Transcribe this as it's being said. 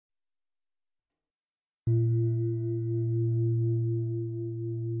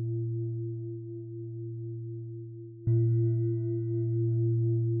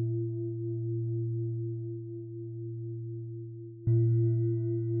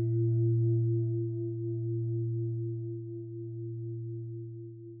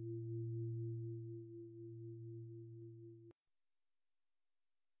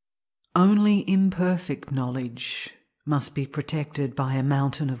Only imperfect knowledge must be protected by a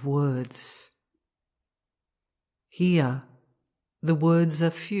mountain of words. Here, the words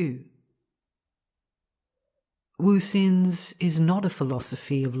are few. Wu Hsin's is not a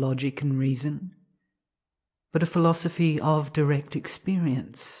philosophy of logic and reason, but a philosophy of direct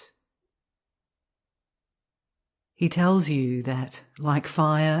experience. He tells you that, like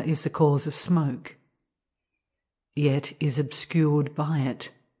fire is the cause of smoke, yet is obscured by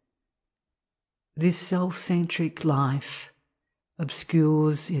it, this self-centric life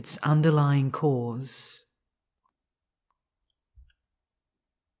obscures its underlying cause.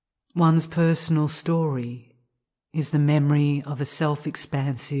 One's personal story is the memory of a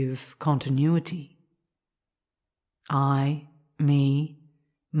self-expansive continuity. I, me,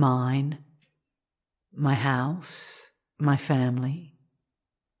 mine, my house, my family,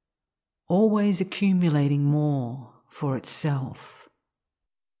 always accumulating more for itself.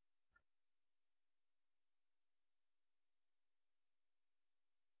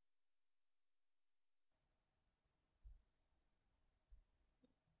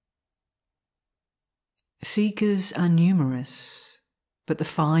 Seekers are numerous, but the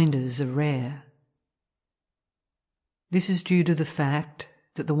finders are rare. This is due to the fact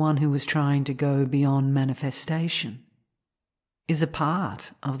that the one who is trying to go beyond manifestation is a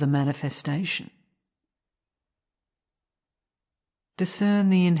part of the manifestation. Discern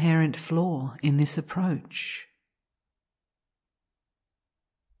the inherent flaw in this approach.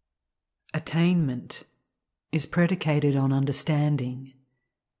 Attainment is predicated on understanding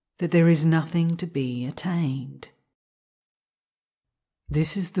that there is nothing to be attained.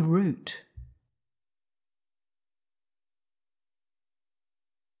 This is the root.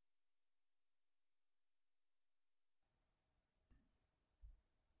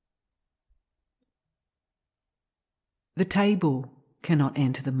 The table cannot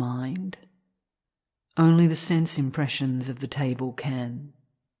enter the mind. Only the sense impressions of the table can.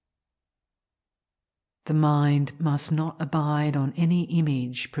 The mind must not abide on any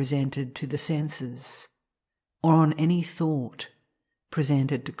image presented to the senses, or on any thought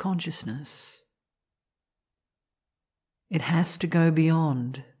presented to consciousness. It has to go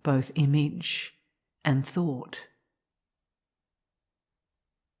beyond both image and thought.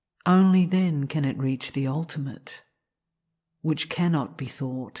 Only then can it reach the ultimate, which cannot be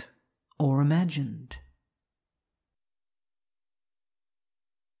thought or imagined.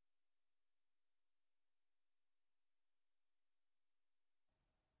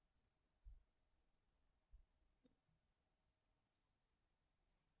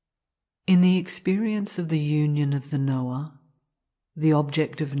 In the experience of the union of the knower, the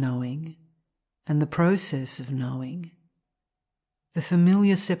object of knowing, and the process of knowing, the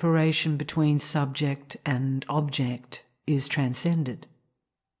familiar separation between subject and object is transcended.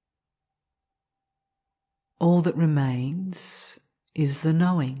 All that remains is the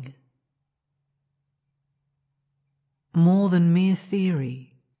knowing. More than mere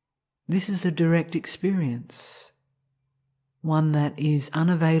theory, this is a direct experience, one that is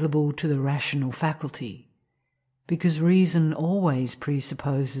unavailable to the rational faculty, because reason always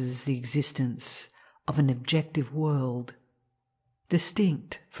presupposes the existence of an objective world,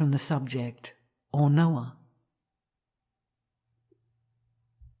 distinct from the subject or knower.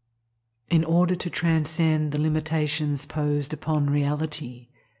 In order to transcend the limitations posed upon reality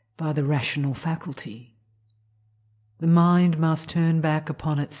by the rational faculty, the mind must turn back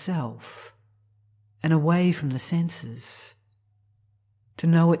upon itself and away from the senses, to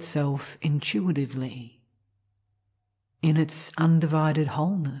know itself intuitively, in its undivided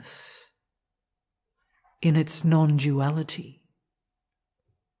wholeness, in its non-duality.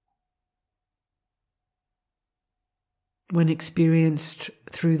 When experienced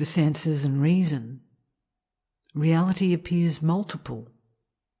through the senses and reason, reality appears multiple,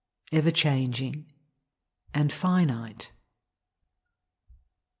 ever-changing, and finite.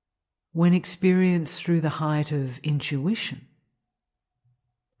 When experienced through the height of intuition,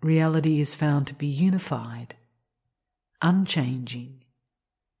 reality is found to be unified, unchanging,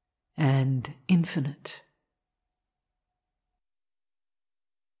 and infinite.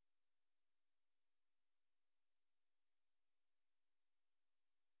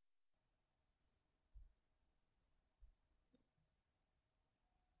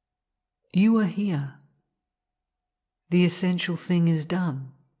 You are here. The essential thing is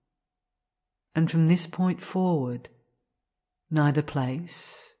done. And from this point forward, neither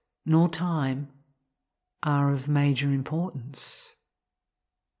place nor time are of major importance.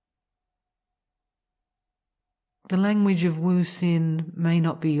 The language of Wu Hsin may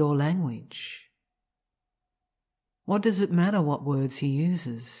not be your language. What does it matter what words he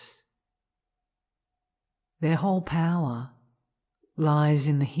uses? Their whole power lies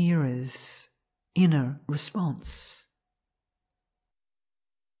in the hearer's inner response.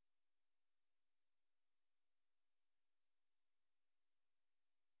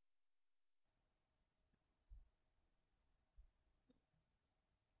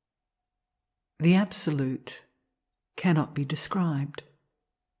 The Absolute cannot be described.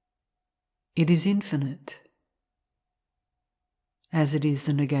 It is infinite, as it is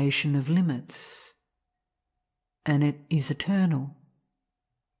the negation of limits, and it is eternal,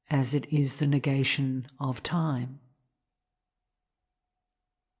 as it is the negation of time.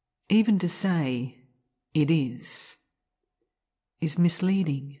 Even to say it is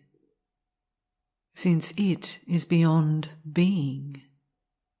misleading, since it is beyond being.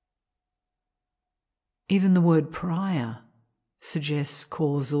 Even the word prior suggests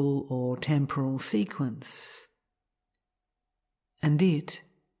causal or temporal sequence, and it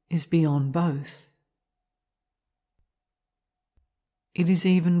is beyond both. It is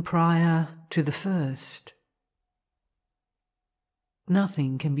even prior to the first.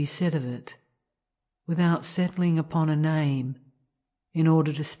 Nothing can be said of it without settling upon a name in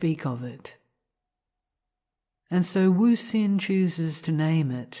order to speak of it. And so Wu Hsin chooses to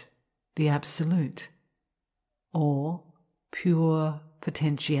name it the Absolute, or pure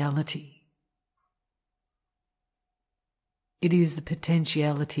potentiality. It is the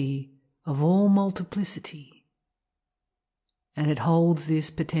potentiality of all multiplicity, and it holds this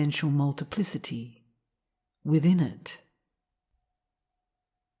potential multiplicity within it.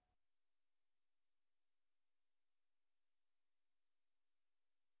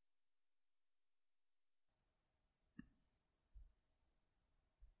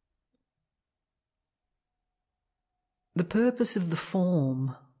 The purpose of the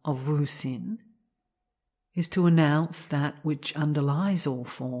form of Wu Hsin is to announce that which underlies all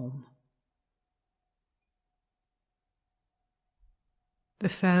form. The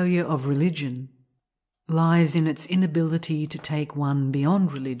failure of religion lies in its inability to take one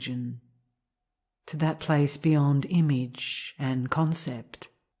beyond religion, to that place beyond image and concept.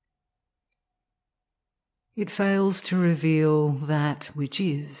 It fails to reveal that which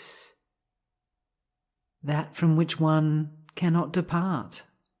is, that from which one cannot depart.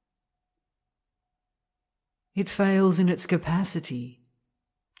 It fails in its capacity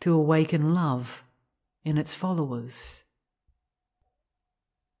to awaken love in its followers.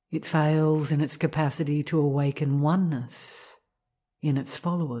 It fails in its capacity to awaken oneness in its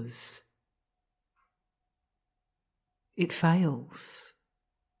followers. It fails.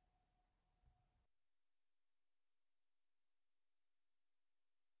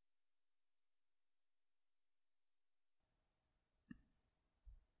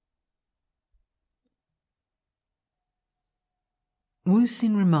 Wu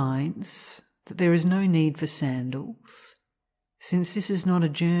Hsin reminds that there is no need for sandals, since this is not a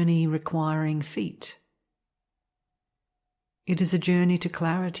journey requiring feet. It is a journey to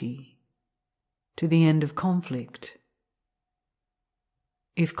clarity, to the end of conflict.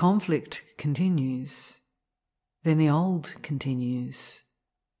 If conflict continues, then the old continues.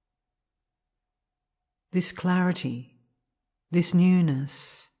 This clarity, this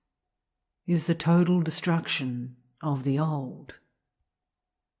newness, is the total destruction of the old.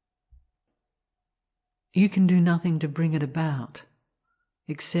 You can do nothing to bring it about,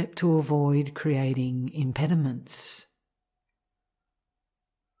 except to avoid creating impediments.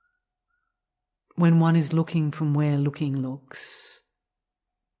 When one is looking from where looking looks,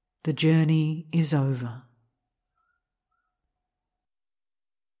 the journey is over.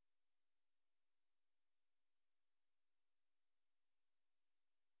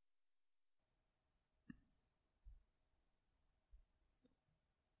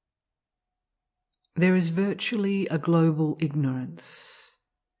 There is virtually a global ignorance,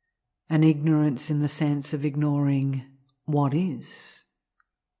 an ignorance in the sense of ignoring what is.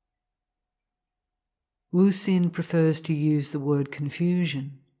 Wu Hsin prefers to use the word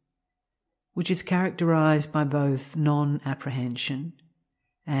confusion, which is characterized by both non-apprehension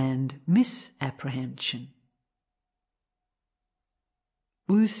and misapprehension.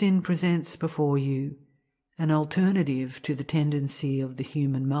 Wu Hsin presents before you an alternative to the tendency of the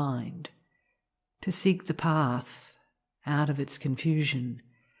human mind to seek the path out of its confusion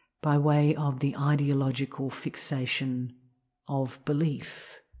by way of the ideological fixation of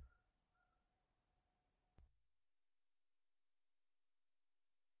belief.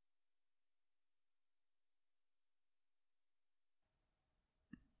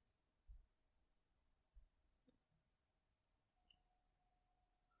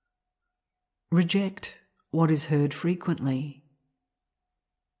 Reject what is heard frequently.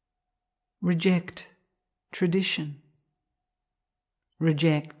 Reject tradition.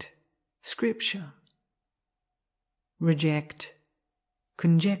 Reject scripture. Reject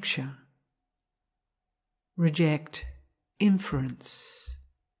conjecture. Reject inference.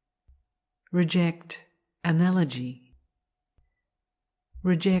 Reject analogy.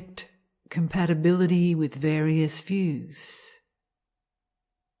 Reject compatibility with various views.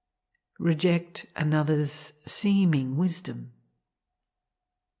 Reject another's seeming wisdom.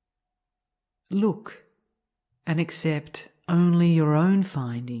 Look and accept only your own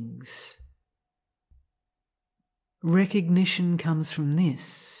findings. Recognition comes from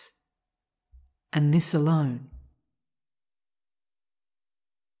this, and this alone.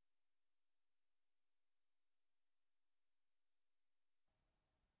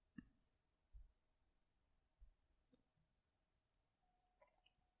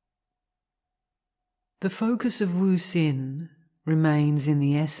 The focus of Wu Hsin remains in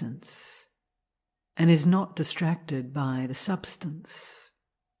the essence and is not distracted by the substance,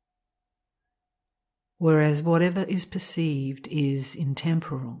 whereas whatever is perceived is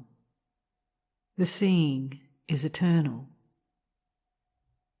intemporal. The seeing is eternal.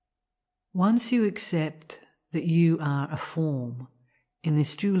 Once you accept that you are a form in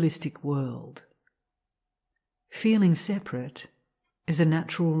this dualistic world, feeling separate is a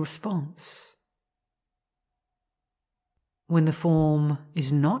natural response. When the form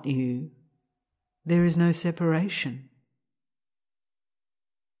is not you, there is no separation.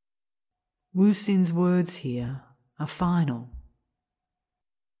 Wu Hsin's words here are final.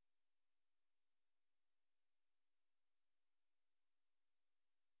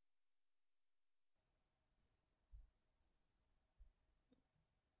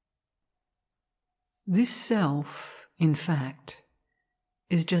 This self, in fact,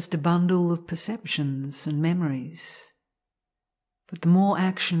 is just a bundle of perceptions and memories. But the more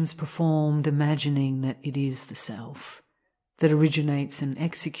actions performed imagining that it is the self that originates and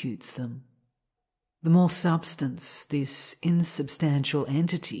executes them, the more substance this insubstantial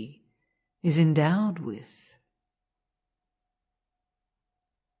entity is endowed with.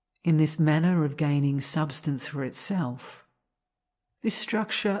 In this manner of gaining substance for itself, this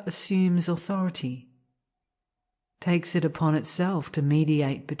structure assumes authority, takes it upon itself to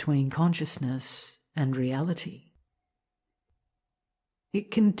mediate between consciousness and reality. It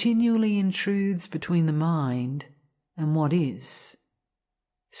continually intrudes between the mind and what is,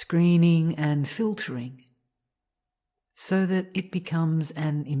 screening and filtering, so that it becomes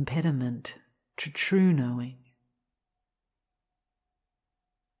an impediment to true knowing.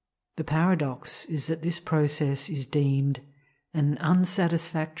 The paradox is that this process is deemed an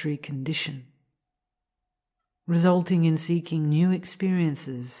unsatisfactory condition, resulting in seeking new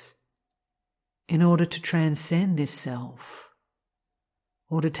experiences in order to transcend this self,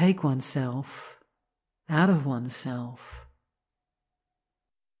 or to take oneself out of oneself.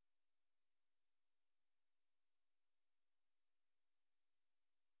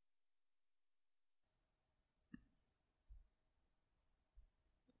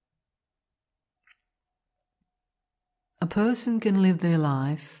 A person can live their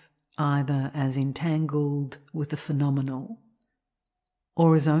life either as entangled with the phenomenal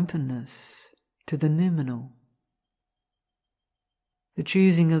or as openness to the noumenal. The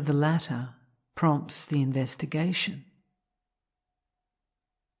choosing of the latter prompts the investigation.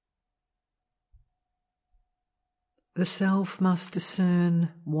 The self must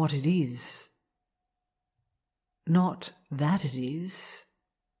discern what it is, not that it is.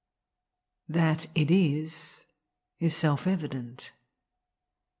 That it is self-evident.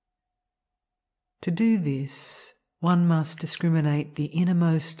 To do this, one must discriminate the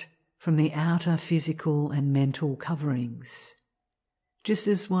innermost from the outer physical and mental coverings, just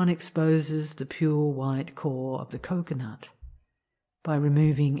as one exposes the pure white core of the coconut by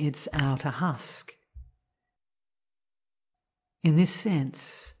removing its outer husk. In this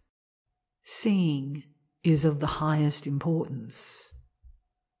sense, seeing is of the highest importance.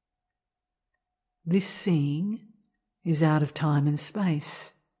 This seeing is out of time and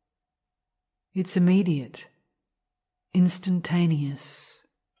space. It's immediate, instantaneous.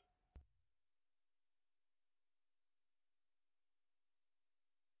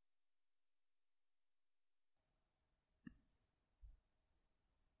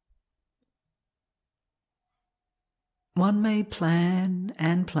 One may plan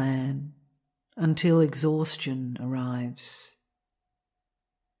and plan until exhaustion arrives.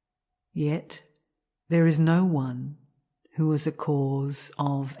 Yet there is no one who is a cause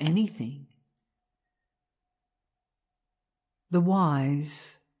of anything. The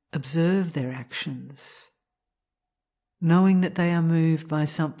wise observe their actions. knowing that they are moved by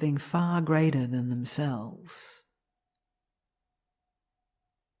something far greater than themselves.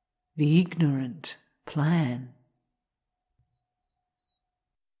 The ignorant plan.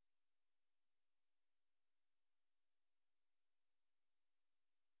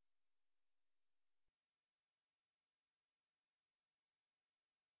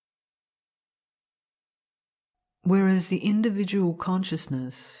 Whereas the individual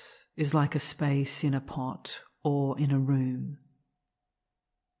consciousness is like a space in a pot or in a room,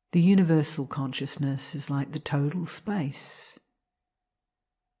 the universal consciousness is like the total space.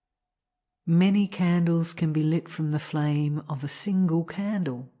 Many candles can be lit from the flame of a single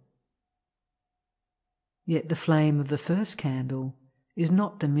candle. Yet the flame of the first candle is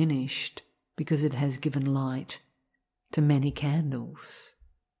not diminished because it has given light to many candles.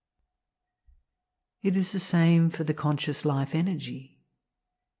 It is the same for the conscious life energy.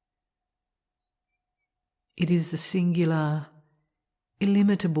 It is the singular,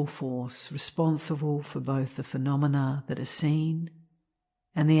 illimitable force responsible for both the phenomena that are seen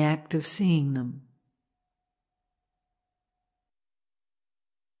and the act of seeing them.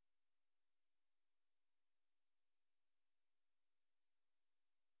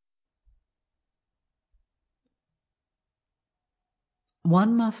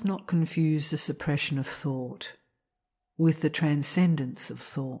 One must not confuse the suppression of thought with the transcendence of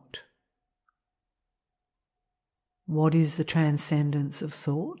thought. What is the transcendence of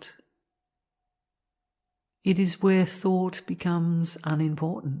thought? It is where thought becomes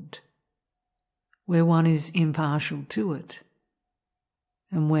unimportant, where one is impartial to it,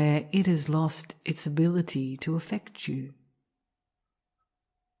 and where it has lost its ability to affect you.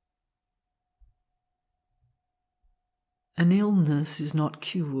 An illness is not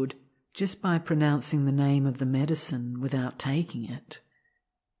cured just by pronouncing the name of the medicine without taking it.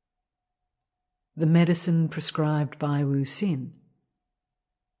 The medicine prescribed by Wu Hsin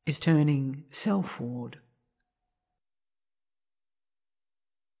is turning selfward.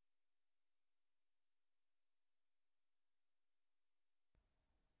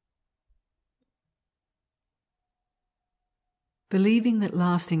 Believing that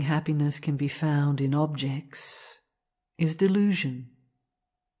lasting happiness can be found in objects is delusion.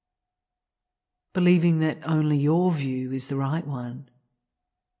 Believing that only your view is the right one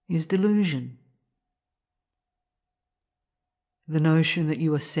is delusion. The notion that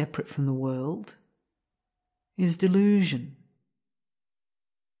you are separate from the world is delusion.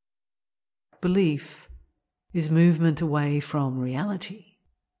 Belief is movement away from reality.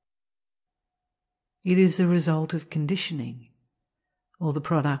 It is the result of conditioning or the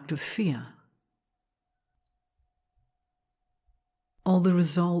product of fear, or the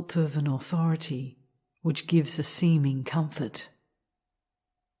result of an authority which gives a seeming comfort.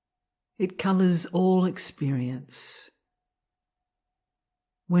 It colours all experience.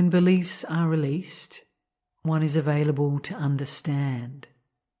 When beliefs are released, one is available to understand.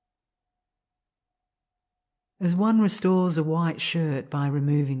 As one restores a white shirt by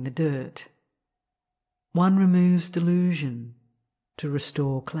removing the dirt, one removes delusion to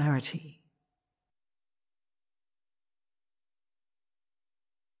restore clarity.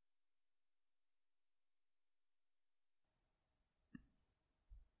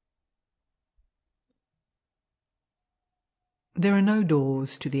 There are no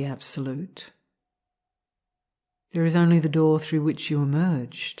doors to the Absolute. There is only the door through which you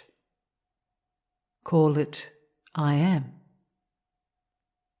emerged. Call it I am.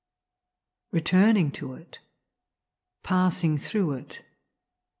 Returning to it, passing through it,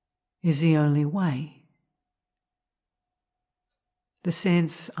 is the only way. The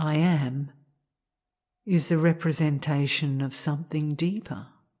sense I am is the representation of something deeper.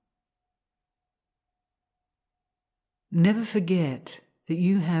 Never forget that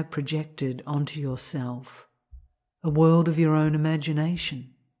you have projected onto yourself a world of your own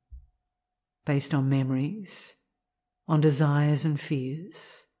imagination, based on memories, on desires and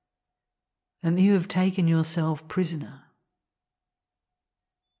fears, and that you have taken yourself prisoner.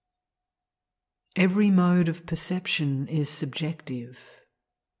 Every mode of perception is subjective.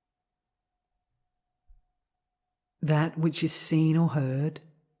 That which is seen or heard,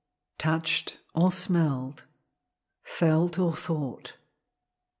 touched or smelled, felt or thought,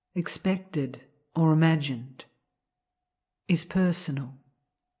 expected or imagined, is personal.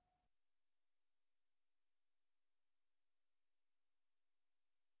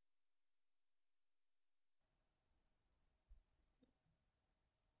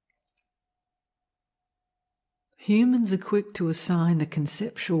 Humans are quick to assign the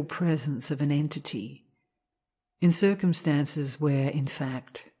conceptual presence of an entity in circumstances where, in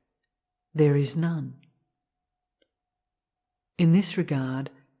fact, there is none. In this regard,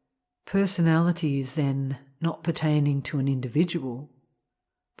 personality is then not pertaining to an individual,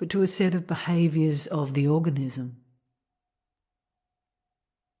 but to a set of behaviours of the organism.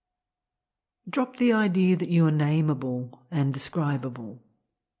 Drop the idea that you are nameable and describable.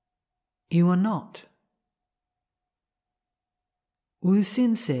 You are not. Wu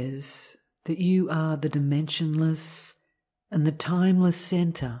Hsin says that you are the dimensionless and the timeless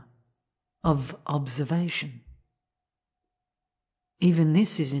centre of observation. Even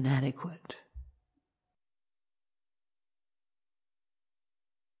this is inadequate.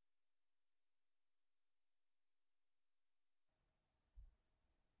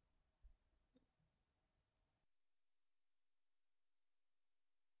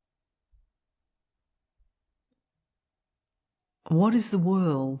 What is the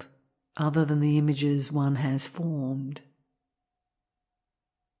world other than the images one has formed?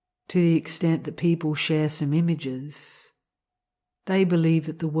 To the extent that people share some images, they believe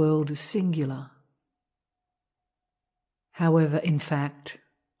that the world is singular. However, in fact,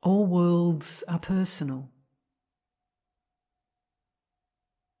 all worlds are personal.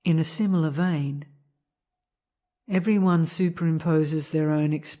 In a similar vein, everyone superimposes their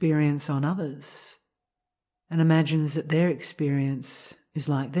own experience on others and imagines that their experience is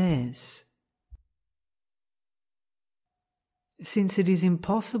like theirs. Since it is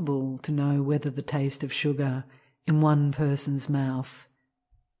impossible to know whether the taste of sugar in one person's mouth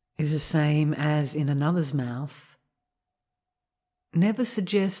is the same as in another's mouth, never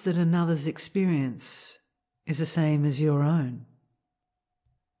suggest that another's experience is the same as your own.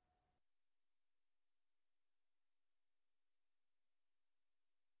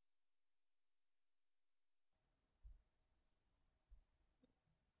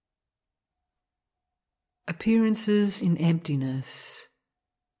 Appearances in emptiness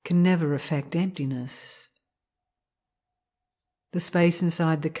can never affect emptiness. The space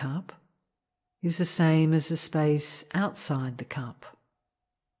inside the cup is the same as the space outside the cup.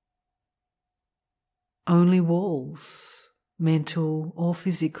 Only walls, mental or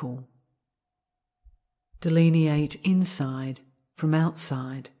physical, delineate inside from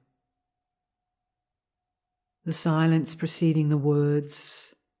outside. The silence preceding the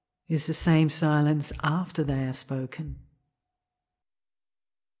words is the same silence after they are spoken.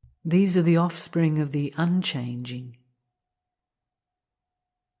 These are the offspring of the unchanging.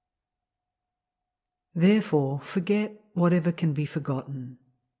 Therefore, forget whatever can be forgotten.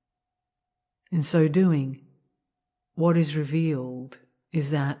 In so doing, what is revealed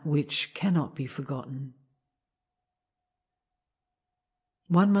is that which cannot be forgotten.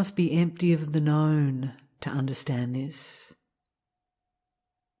 One must be empty of the known to understand this.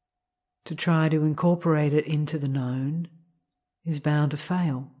 To try to incorporate it into the known is bound to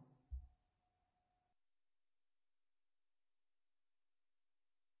fail.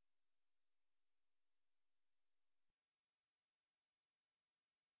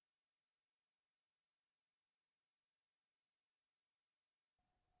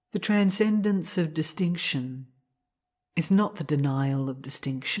 The transcendence of distinction is not the denial of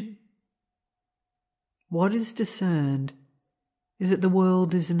distinction. What is discerned is that the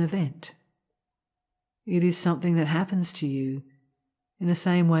world is an event. It is something that happens to you in the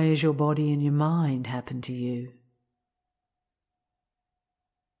same way as your body and your mind happen to you.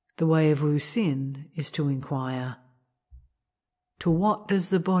 The way of Wu Hsin is to inquire, to what does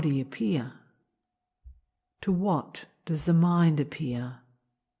the body appear? To what does the mind appear?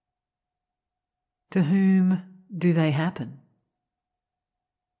 To whom do they happen?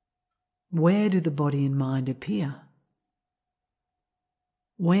 Where do the body and mind appear?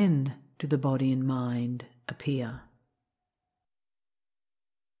 When do the body and mind appear?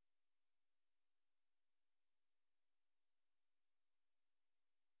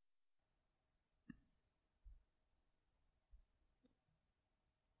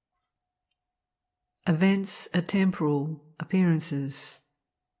 Events are temporal appearances.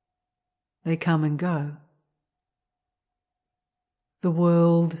 They come and go. The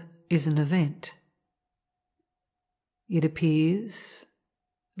world is an event. It appears,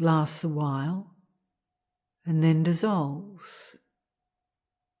 lasts a while, and then dissolves.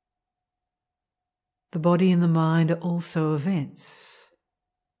 The body and the mind are also events.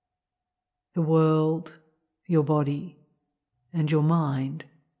 The world, your body, and your mind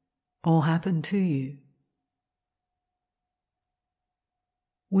all happen to you.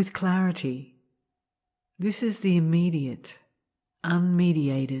 With clarity, this is the immediate,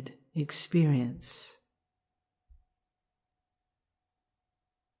 unmediated experience.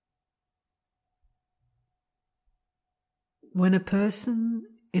 When a person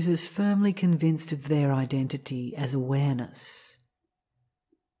is as firmly convinced of their identity as awareness,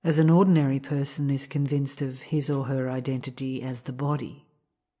 as an ordinary person is convinced of his or her identity as the body.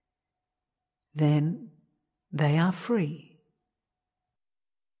 Then they are free.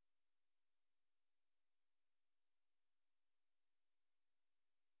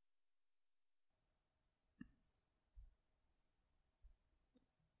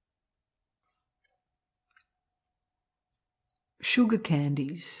 Sugar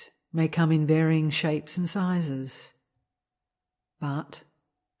candies may come in varying shapes and sizes, but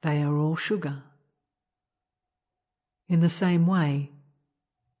they are all sugar. In the same way,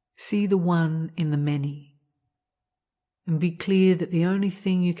 see the one in the many, and be clear that the only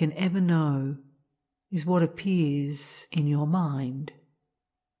thing you can ever know is what appears in your mind.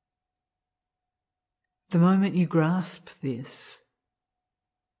 The moment you grasp this,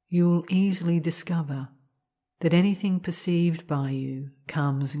 you will easily discover that anything perceived by you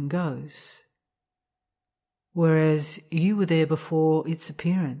comes and goes, whereas you were there before its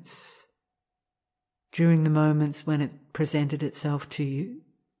appearance, during the moments when it presented itself to you,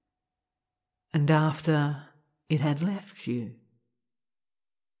 and after it had left you.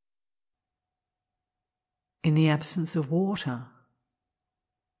 In the absence of water,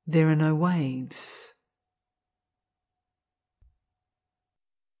 there are no waves.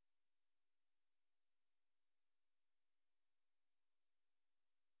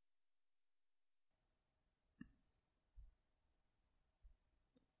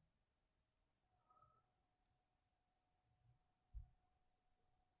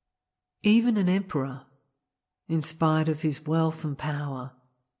 Even an emperor, in spite of his wealth and power,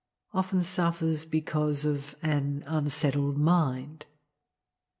 often suffers because of an unsettled mind.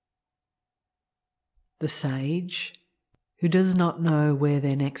 The sage, who does not know where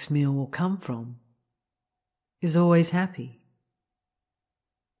their next meal will come from, is always happy.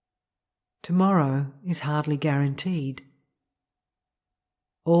 Tomorrow is hardly guaranteed.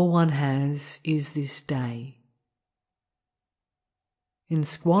 All one has is this day. In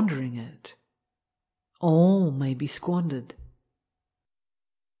squandering it, all may be squandered.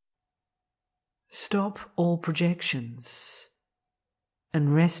 Stop all projections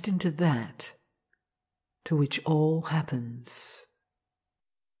and rest into that to which all happens.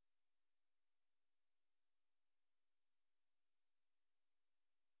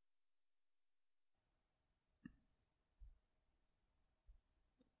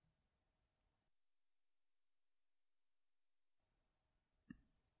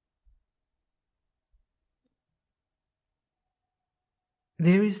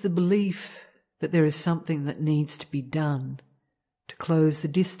 There is the belief that there is something that needs to be done to close the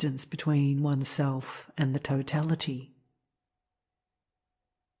distance between oneself and the totality.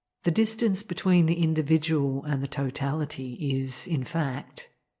 The distance between the individual and the totality is, in fact,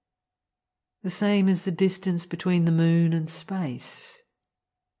 the same as the distance between the moon and space.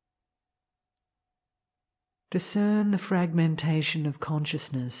 Discern the fragmentation of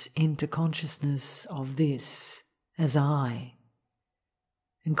consciousness into consciousness of this as I,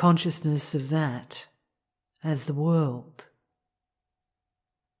 and consciousness of that as the world.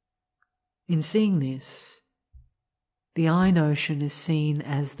 In seeing this, the I notion is seen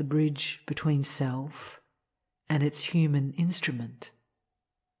as the bridge between self and its human instrument.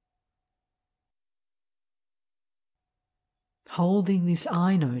 Holding this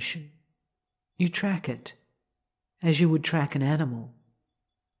I notion, you track it as you would track an animal.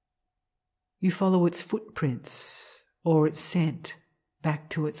 You follow its footprints or its scent back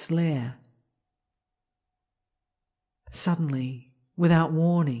to its lair. Suddenly, without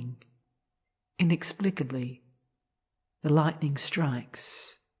warning, inexplicably, the lightning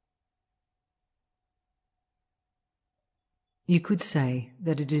strikes. You could say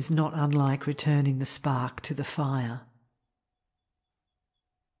that it is not unlike returning the spark to the fire.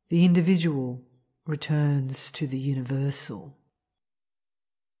 The individual returns to the universal.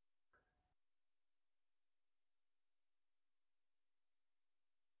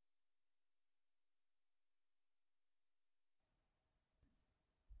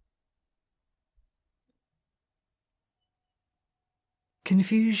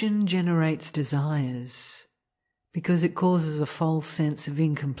 Confusion generates desires because it causes a false sense of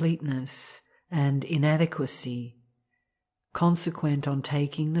incompleteness and inadequacy, consequent on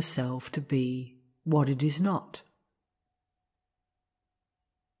taking the self to be what it is not.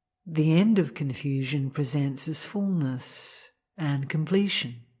 The end of confusion presents as fullness and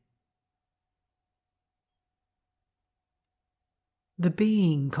completion. The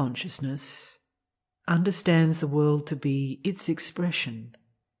being consciousness understands the world to be its expression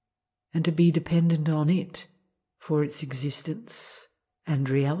and to be dependent on it for its existence and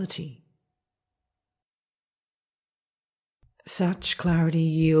reality. Such clarity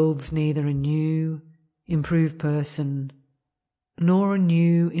yields neither a new, improved person nor a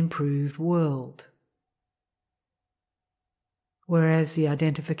new, improved world. Whereas the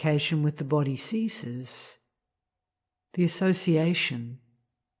identification with the body ceases, the association,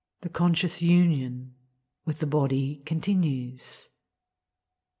 the conscious union with the body continues.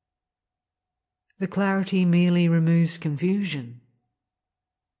 The clarity merely removes confusion,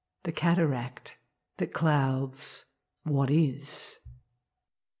 the cataract that clouds what is.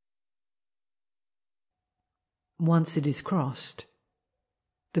 Once it is crossed,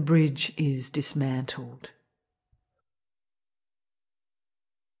 the bridge is dismantled.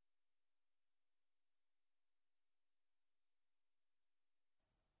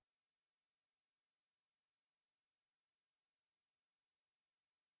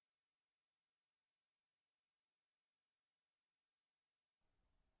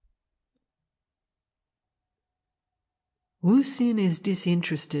 Wu Hsin is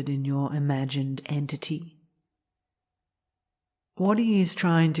disinterested in your imagined entity. What he is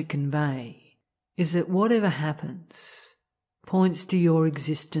trying to convey is that whatever happens points to your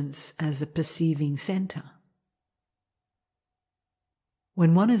existence as a perceiving centre.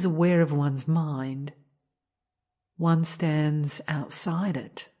 When one is aware of one's mind, one stands outside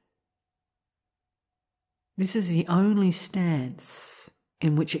it. This is the only stance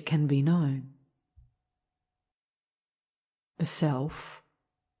in which it can be known. The self,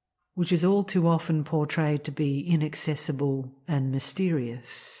 which is all too often portrayed to be inaccessible and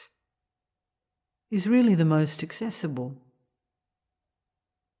mysterious, is really the most accessible.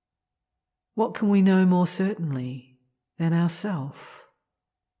 What can we know more certainly than ourself?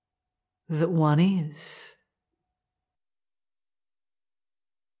 That one is.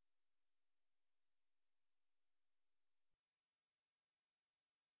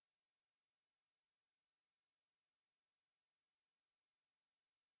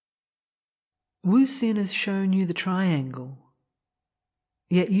 Wu Hsin has shown you the triangle,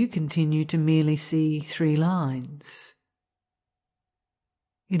 yet you continue to merely see 3 lines.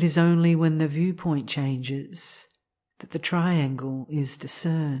 It is only when the viewpoint changes that the triangle is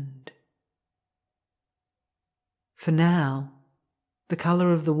discerned. For now, the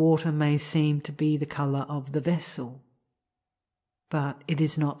colour of the water may seem to be the colour of the vessel, but it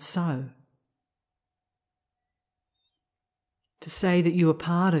is not so. To say that you are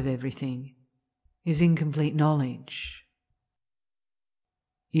part of everything is incomplete knowledge.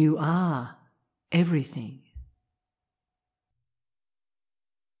 You are everything.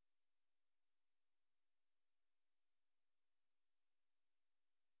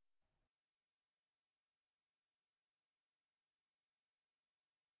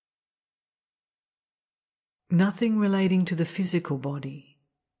 Nothing relating to the physical body,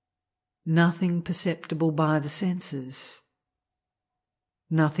 nothing perceptible by the senses,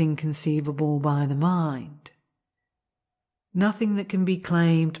 nothing conceivable by the mind, nothing that can be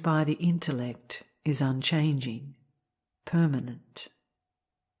claimed by the intellect is unchanging, permanent.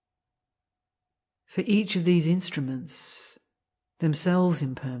 For each of these instruments, themselves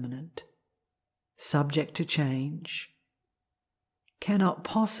impermanent, subject to change, cannot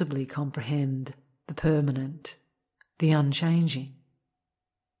possibly comprehend the permanent, the unchanging.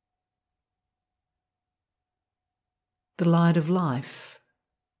 The light of life,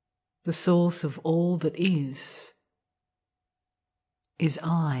 the source of all that is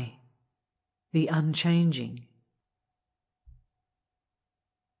I, the unchanging.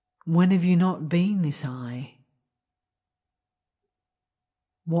 When have you not been this I?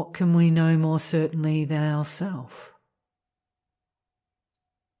 What can we know more certainly than ourself?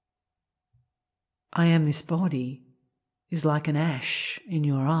 I am this body is like an ash in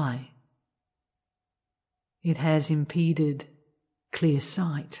your eye. It has impeded clear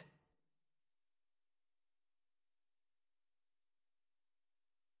sight.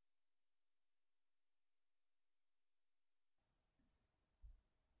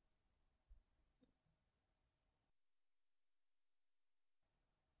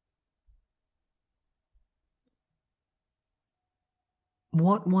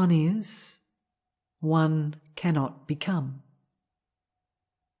 What one is, one cannot become.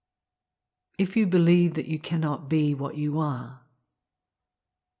 If you believe that you cannot be what you are,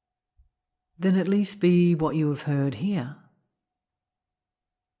 then at least be what you have heard here.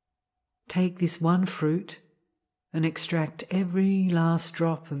 Take this one fruit and extract every last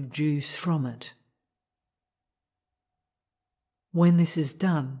drop of juice from it. When this is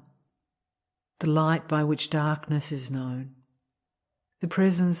done, the light by which darkness is known, the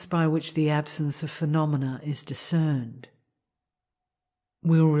presence by which the absence of phenomena is discerned,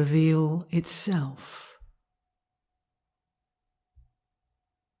 will reveal itself.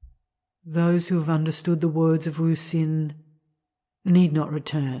 Those who have understood the words of Wu Hsin need not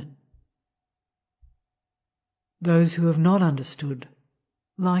return. Those who have not understood,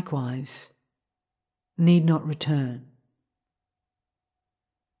 likewise, need not return.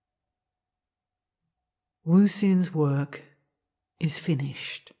 Wu Hsin's work is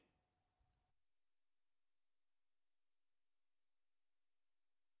finished.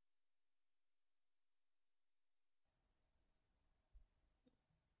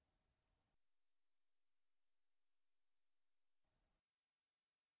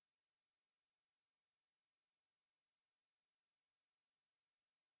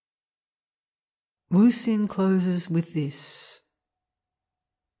 Wu Hsin closes with this: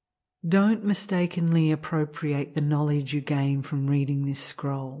 don't mistakenly appropriate the knowledge you gain from reading this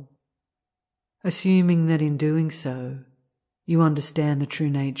scroll, assuming that in doing so you understand the true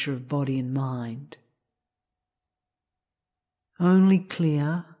nature of body and mind. Only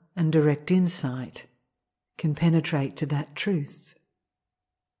clear and direct insight can penetrate to that truth.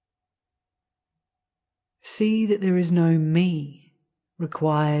 See that there is no me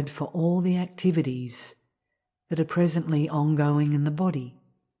required for all the activities that are presently ongoing in the body.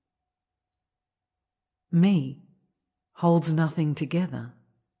 Me holds nothing together.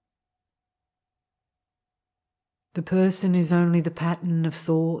 The person is only the pattern of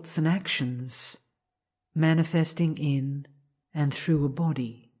thoughts and actions manifesting in and through a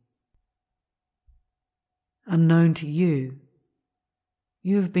body. Unknown to you,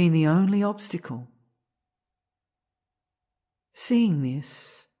 you have been the only obstacle. Seeing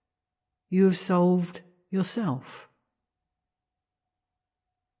this, you have solved yourself.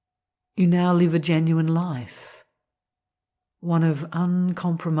 You now live a genuine life, one of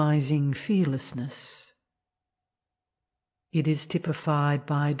uncompromising fearlessness. It is typified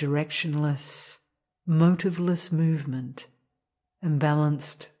by directionless, motiveless movement and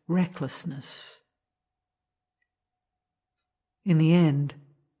balanced recklessness. In the end,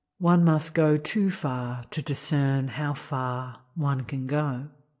 one must go too far to discern how far one can go.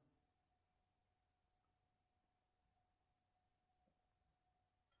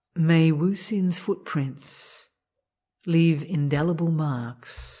 May Wu Hsin's footprints leave indelible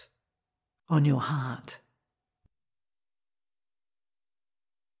marks on your heart.